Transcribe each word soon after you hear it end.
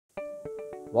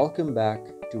Welcome back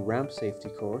to Ramp Safety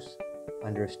course,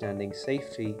 Understanding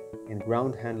Safety in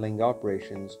Ground Handling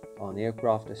Operations on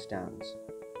Aircraft Stands.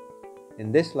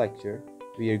 In this lecture,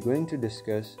 we are going to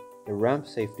discuss the ramp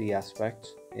safety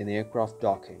aspects in aircraft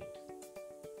docking.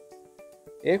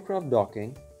 Aircraft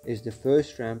docking is the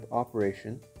first ramp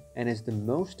operation and is the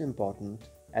most important,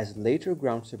 as later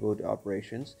ground support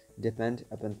operations depend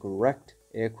upon correct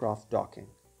aircraft docking.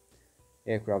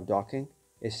 Aircraft docking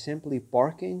is simply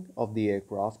parking of the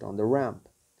aircraft on the ramp.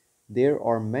 There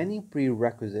are many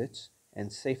prerequisites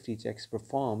and safety checks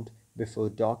performed before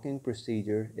docking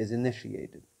procedure is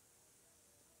initiated.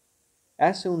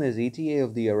 As soon as ETA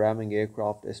of the arriving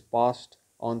aircraft is passed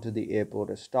on to the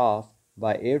airport staff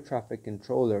by air traffic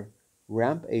controller,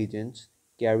 ramp agents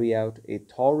carry out a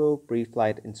thorough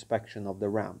pre-flight inspection of the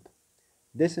ramp.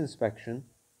 This inspection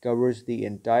covers the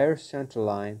entire center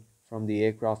line from the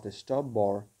aircraft stop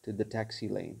bar to the taxi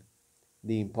lane.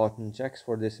 The important checks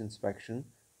for this inspection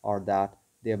are that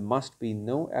there must be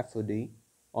no FOD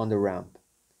on the ramp.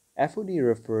 FOD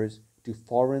refers to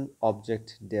foreign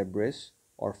object debris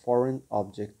or foreign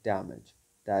object damage,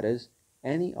 that is,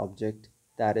 any object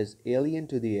that is alien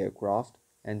to the aircraft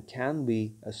and can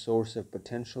be a source of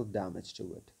potential damage to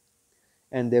it.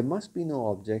 And there must be no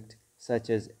object such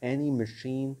as any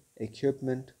machine,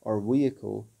 equipment, or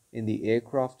vehicle in the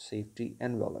aircraft safety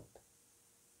envelope.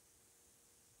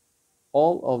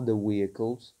 All of the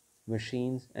vehicles,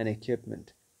 machines, and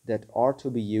equipment that are to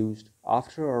be used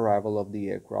after arrival of the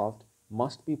aircraft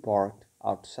must be parked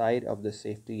outside of the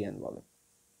safety envelope.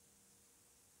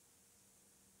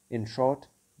 In short,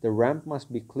 the ramp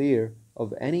must be clear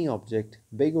of any object,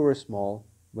 big or small,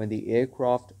 when the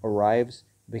aircraft arrives,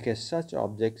 because such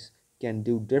objects can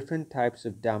do different types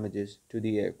of damages to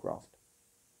the aircraft.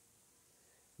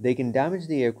 They can damage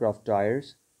the aircraft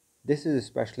tires. This is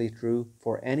especially true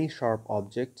for any sharp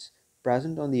objects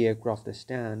present on the aircraft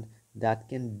stand that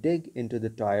can dig into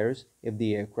the tires if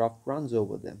the aircraft runs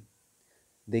over them.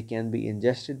 They can be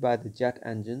ingested by the jet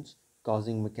engines,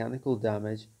 causing mechanical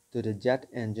damage to the jet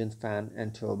engine fan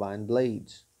and turbine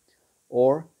blades.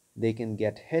 Or they can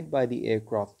get hit by the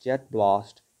aircraft jet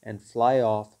blast and fly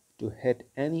off to hit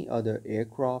any other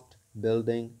aircraft,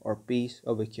 building, or piece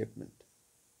of equipment.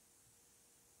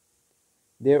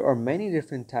 There are many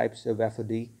different types of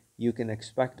FOD you can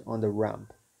expect on the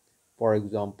ramp. For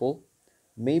example,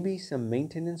 maybe some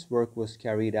maintenance work was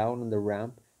carried out on the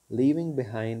ramp, leaving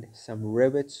behind some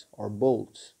rivets or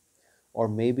bolts. Or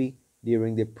maybe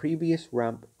during the previous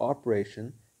ramp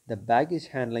operation, the baggage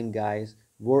handling guys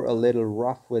were a little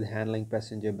rough with handling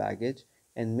passenger baggage,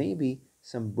 and maybe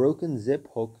some broken zip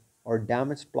hook or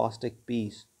damaged plastic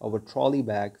piece of a trolley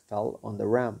bag fell on the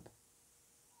ramp.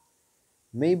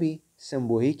 Maybe some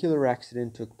vehicular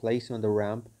accident took place on the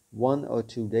ramp 1 or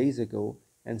 2 days ago,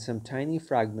 and some tiny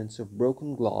fragments of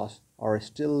broken glass are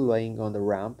still laying on the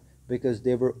ramp because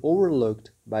they were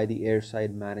overlooked by the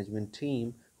airside management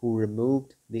team who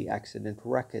removed the accident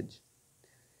wreckage.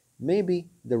 Maybe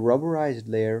the rubberized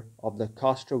layer of the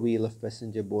caster wheel of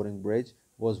passenger boarding bridge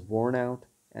was worn out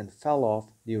and fell off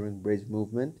during bridge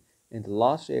movement in the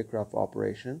last aircraft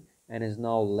operation and is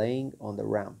now laying on the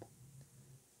ramp.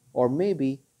 Or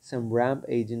maybe some ramp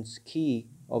agent's key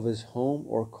of his home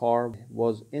or car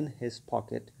was in his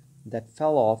pocket that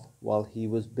fell off while he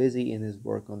was busy in his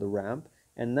work on the ramp,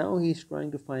 and now he's trying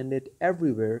to find it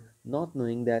everywhere, not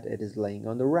knowing that it is laying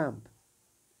on the ramp.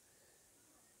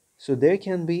 So there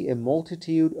can be a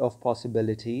multitude of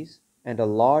possibilities and a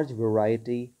large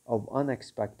variety of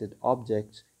unexpected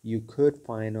objects you could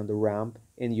find on the ramp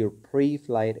in your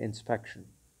pre-flight inspection.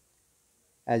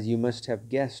 As you must have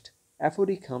guessed,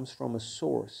 FOD comes from a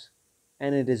source,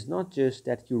 and it is not just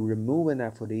that you remove an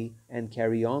FOD and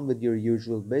carry on with your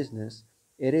usual business.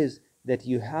 It is that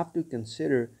you have to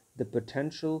consider the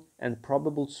potential and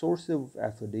probable source of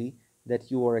FOD that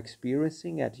you are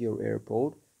experiencing at your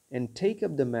airport and take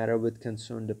up the matter with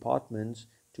concerned departments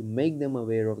to make them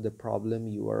aware of the problem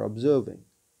you are observing.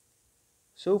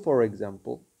 So, for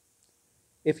example,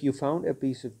 if you found a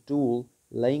piece of tool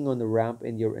laying on the ramp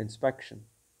in your inspection,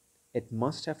 it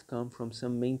must have come from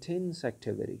some maintenance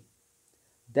activity.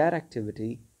 That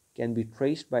activity can be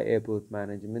traced by airport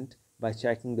management by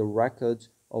checking the records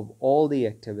of all the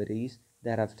activities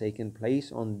that have taken place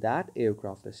on that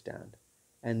aircraft stand,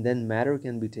 and then matter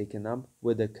can be taken up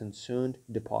with the concerned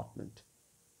department.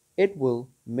 It will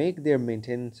make their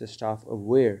maintenance staff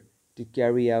aware to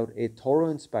carry out a thorough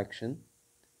inspection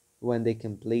when they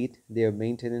complete their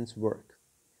maintenance work.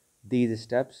 These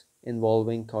steps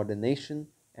involving coordination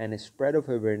and a spread of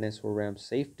awareness for ramp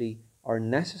safety are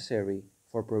necessary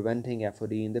for preventing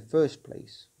FOD in the first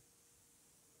place.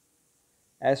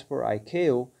 As per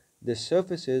ICAO, the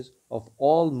surfaces of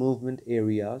all movement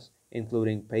areas,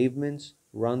 including pavements,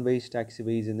 runways,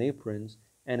 taxiways, and aprons,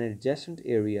 and adjacent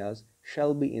areas,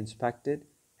 shall be inspected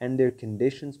and their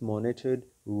conditions monitored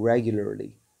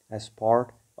regularly as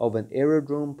part of an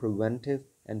aerodrome preventive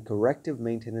and corrective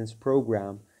maintenance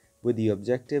program with the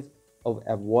objective of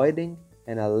avoiding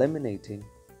and eliminating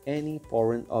any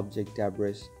foreign object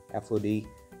debris (FOD)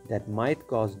 that might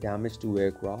cause damage to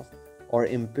aircraft or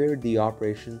impair the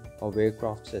operation of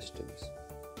aircraft systems.